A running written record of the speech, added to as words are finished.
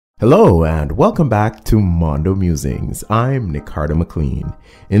Hello and welcome back to Mondo Musings. I'm Nick Carter McLean.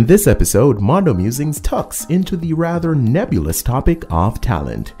 In this episode, Mondo Musings tucks into the rather nebulous topic of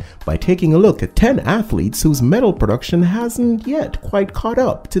talent by taking a look at 10 athletes whose medal production hasn't yet quite caught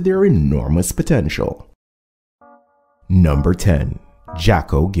up to their enormous potential. Number 10.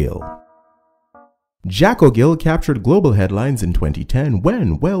 Jacko Gill. Jacko Gill captured global headlines in 2010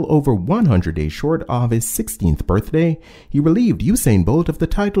 when, well over 100 days short of his 16th birthday, he relieved Usain Bolt of the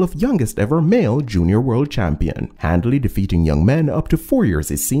title of youngest ever male junior world champion, handily defeating young men up to 4 years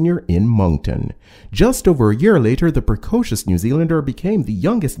his senior in Moncton. Just over a year later, the precocious New Zealander became the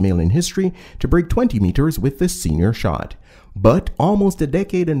youngest male in history to break 20 meters with the senior shot. But almost a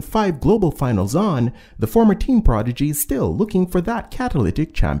decade and 5 global finals on, the former teen prodigy is still looking for that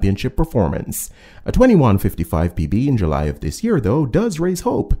catalytic championship performance. A 21:55 PB in July of this year, though, does raise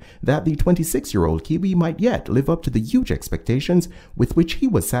hope that the 26-year-old Kiwi might yet live up to the huge expectations with which he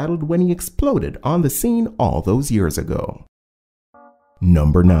was saddled when he exploded on the scene all those years ago.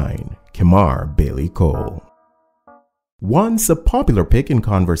 Number 9. Kimar Bailey Cole. Once a popular pick in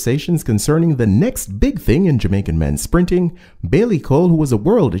conversations concerning the next big thing in Jamaican men's sprinting, Bailey Cole, who was a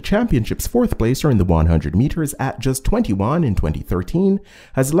World Championships 4th placer in the 100 meters at just 21 in 2013,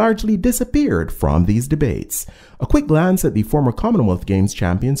 has largely disappeared from these debates. A quick glance at the former Commonwealth Games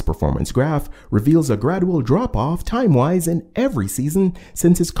champion's performance graph reveals a gradual drop-off time-wise in every season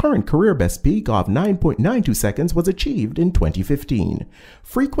since his current career best peak of 9.92 seconds was achieved in 2015.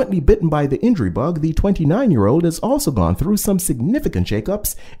 Frequently bitten by the injury bug, the 29-year-old has also gone through some significant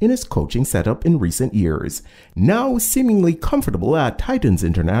shakeups in his coaching setup in recent years. Now seemingly comfortable at Titans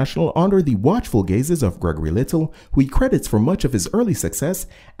International under the watchful gazes of Gregory Little, who he credits for much of his early success,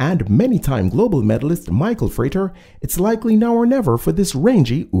 and many-time global medalist Michael Frater, it's likely now or never for this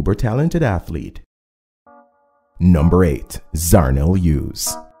rangy, uber-talented athlete. Number 8. Zarnell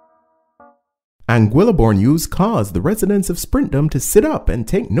Hughes. Anguilla-born Hughes caused the residents of Sprintdom to sit up and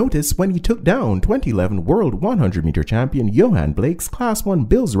take notice when he took down 2011 World 100-meter champion Johan Blake's Class 1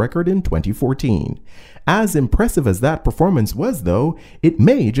 Bills record in 2014. As impressive as that performance was, though, it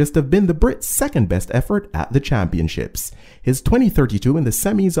may just have been the Brit's second best effort at the championships. His 2032 in the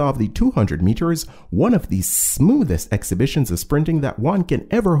semis of the 200 meters, one of the smoothest exhibitions of sprinting that one can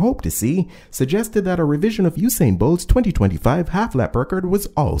ever hope to see, suggested that a revision of Usain Bolt's 2025 half-lap record was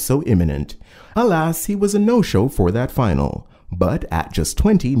also imminent. Alas, he was a no-show for that final, but at just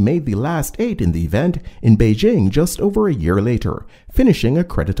 20 made the last 8 in the event in Beijing just over a year later, finishing a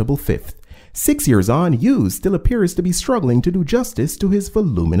creditable 5th. 6 years on, Hughes still appears to be struggling to do justice to his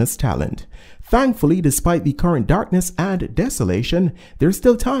voluminous talent. Thankfully, despite the current darkness and desolation, there's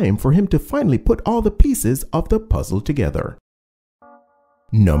still time for him to finally put all the pieces of the puzzle together.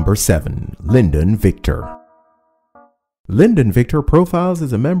 Number 7. Lyndon Victor. Lyndon Victor profiles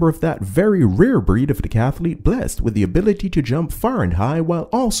as a member of that very rare breed of decathlete blessed with the ability to jump far and high while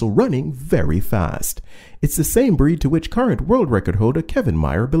also running very fast. It's the same breed to which current world record holder Kevin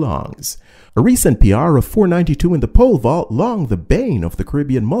Meyer belongs. A recent PR of 492 in the pole vault, long the bane of the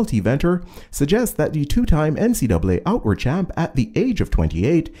Caribbean multi-eventer, suggests that the two-time NCAA outward champ at the age of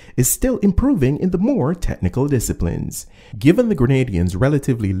 28 is still improving in the more technical disciplines. Given the Grenadians'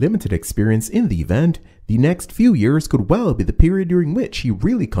 relatively limited experience in the event, the next few years could well be the period during which he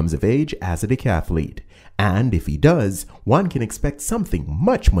really comes of age as a decathlete. And if he does, one can expect something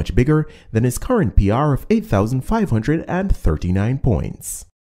much bigger than his current PR of 8,539 points.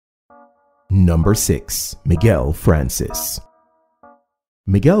 Number 6. Miguel Francis.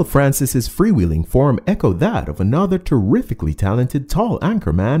 Miguel Francis's freewheeling form echoed that of another terrifically talented tall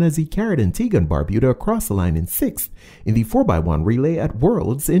anchorman as he carried Antigua and Barbuda across the line in 6th in the 4x1 relay at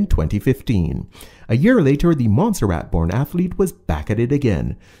Worlds in 2015. A year later, the Montserrat-born athlete was back at it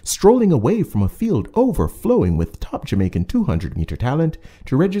again, strolling away from a field overflowing with top Jamaican 200-meter talent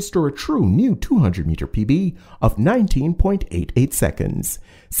to register a true new 200-meter PB of 19.88 seconds.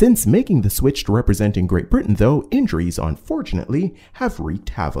 Since making the switch to representing Great Britain, though, injuries, unfortunately, have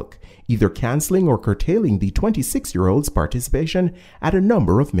wreaked havoc, either cancelling or curtailing the 26-year-old's participation at a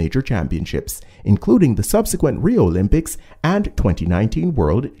number of major championships, including the subsequent Rio Olympics and 2019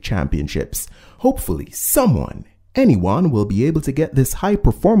 World Championships. Hopefully, anyone will be able to get this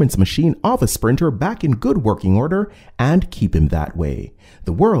high-performance machine of a sprinter back in good working order and keep him that way.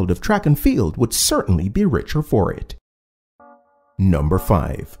 The world of track and field would certainly be richer for it. Number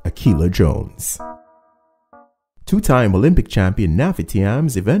 5. Akila Jones. Two-time Olympic champion Nafi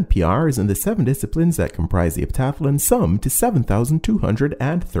Thiam's event PRs in the 7 disciplines that comprise the heptathlon sum to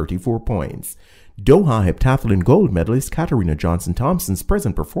 7,234 points. Doha heptathlon gold medalist Katarina Johnson-Thompson's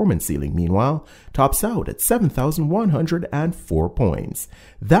present performance ceiling, meanwhile, tops out at 7,104 points.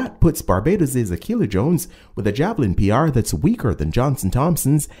 That puts Barbados' Akila Jones with a javelin PR that's weaker than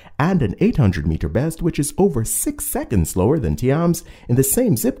Johnson-Thompson's and an 800-meter best which is over 6 seconds slower than Thiam's in the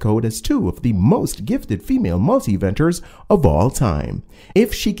same zip code as two of the most gifted female multi-eventers of all time.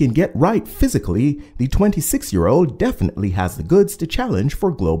 If she can get right physically, the 26-year-old definitely has the goods to challenge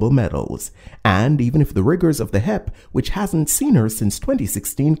for global medals. And even if the rigors of the HEP, which hasn't seen her since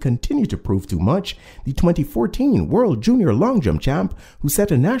 2016, continue to prove too much, the 2014 World Junior Long Jump champ, who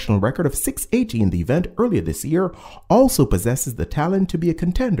set a national record of 680 in the event earlier this year, also possesses the talent to be a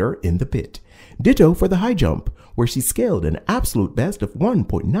contender in the pit. Ditto for the high jump, where she scaled an absolute best of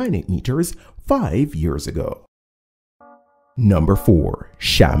 1.98 meters 5 years ago. Number 4.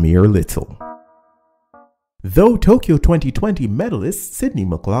 Shamir Little. Though Tokyo 2020 medalists Sydney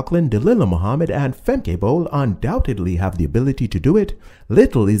McLaughlin, Dalilah Muhammad, and Femke Bol undoubtedly have the ability to do it,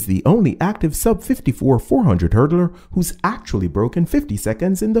 Little is the only active sub-54 400 hurdler who's actually broken 50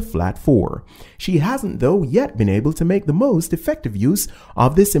 seconds in the flat 4. She hasn't, though, yet been able to make the most effective use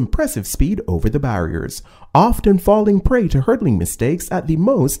of this impressive speed over the barriers, often falling prey to hurdling mistakes at the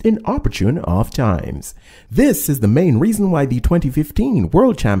most inopportune of times. This is the main reason why the 2015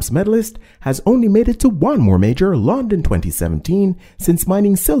 World Champs medalist has only made it to one more major, London 2017, since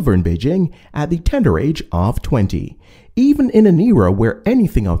mining silver in Beijing at the tender age of 20. Even in an era where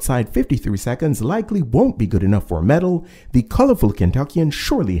anything outside 53 seconds likely won't be good enough for a medal, the colorful Kentuckian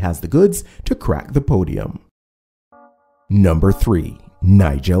surely has the goods to crack the podium. Number 3.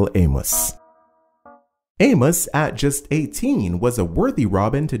 Nigel Amos. Amos, at just 18, was a worthy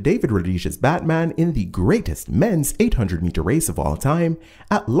Robin to David Rudisha's Batman in the greatest men's 800-meter race of all time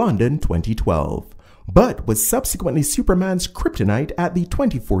at London 2012, but was subsequently Superman's kryptonite at the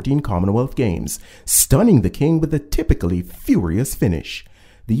 2014 Commonwealth Games, stunning the king with a typically furious finish.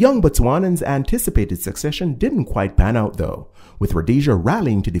 The young Botswanan's anticipated succession didn't quite pan out, though, with Rhodesia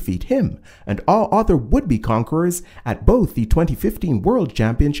rallying to defeat him and all other would-be conquerors at both the 2015 World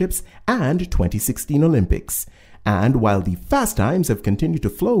Championships and 2016 Olympics. And while the fast times have continued to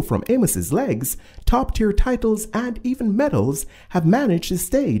flow from Amos's legs, top-tier titles and even medals have managed to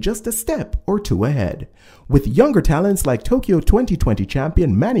stay just a step or two ahead. With younger talents like Tokyo 2020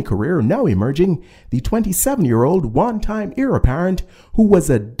 champion Manny Career now emerging, the 27-year-old one-time heir apparent, who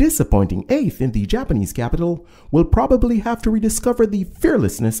was a disappointing 8th in the Japanese capital, will probably have to rediscover the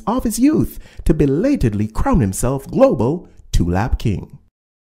fearlessness of his youth to belatedly crown himself global two-lap king.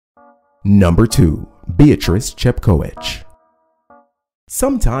 Number 2. Beatrice Chepkoech.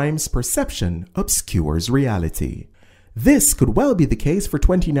 Sometimes perception obscures reality. This could well be the case for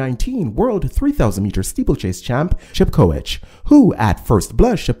 2019 World 3000-meter steeplechase champ Chepkoech, who at first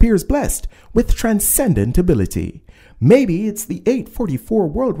blush appears blessed with transcendent ability. Maybe it's the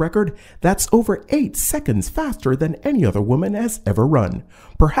 8:44 world record that's over 8 seconds faster than any other woman has ever run.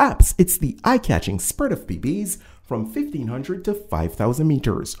 Perhaps it's the eye-catching spurt of PBs from 1500 to 5000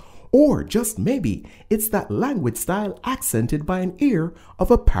 meters. Or just maybe it's that languid style accented by an air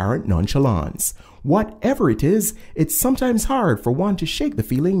of apparent nonchalance. Whatever it is, it's sometimes hard for one to shake the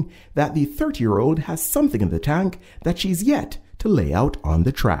feeling that the 30-year-old has something in the tank that she's yet to lay out on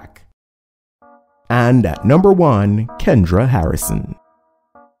the track. And at number 1, Kendra Harrison.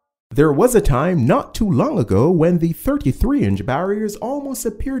 There was a time not too long ago when the 33-inch barriers almost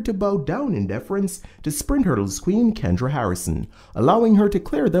appeared to bow down in deference to sprint hurdles queen Kendra Harrison, allowing her to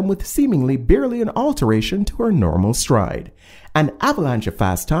clear them with seemingly barely an alteration to her normal stride. An avalanche of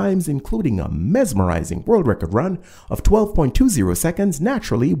fast times, including a mesmerizing world record run of 12.20 seconds,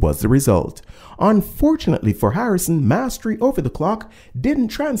 naturally was the result. Unfortunately for Harrison, mastery over the clock didn't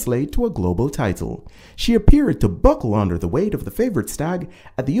translate to a global title. She appeared to buckle under the weight of the favorite stag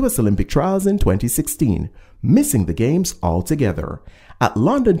at the US Olympic trials in 2016, missing the games altogether. At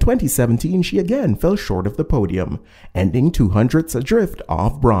London 2017, she again fell short of the podium, ending 200ths adrift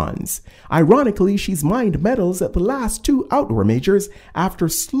of bronze. Ironically, she's mined medals at the last 2 outdoor majors after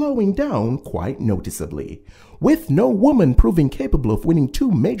slowing down quite noticeably. With no woman proving capable of winning 2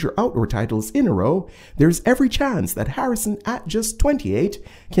 major outdoor titles in a row, there's every chance that Harrison, at just 28,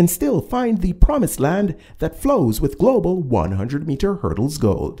 can still find the promised land that flows with global 100-meter hurdles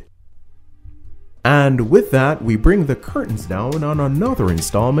gold. And with that, we bring the curtains down on another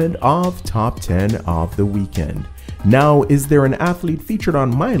installment of Top 10 of the Weekend. Now, is there an athlete featured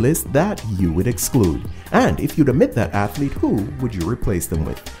on my list that you would exclude? And if you'd omit that athlete, who would you replace them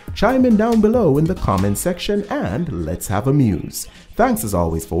with? Chime in down below in the comments section and let's have a muse. Thanks as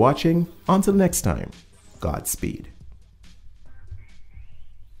always for watching. Until next time, Godspeed.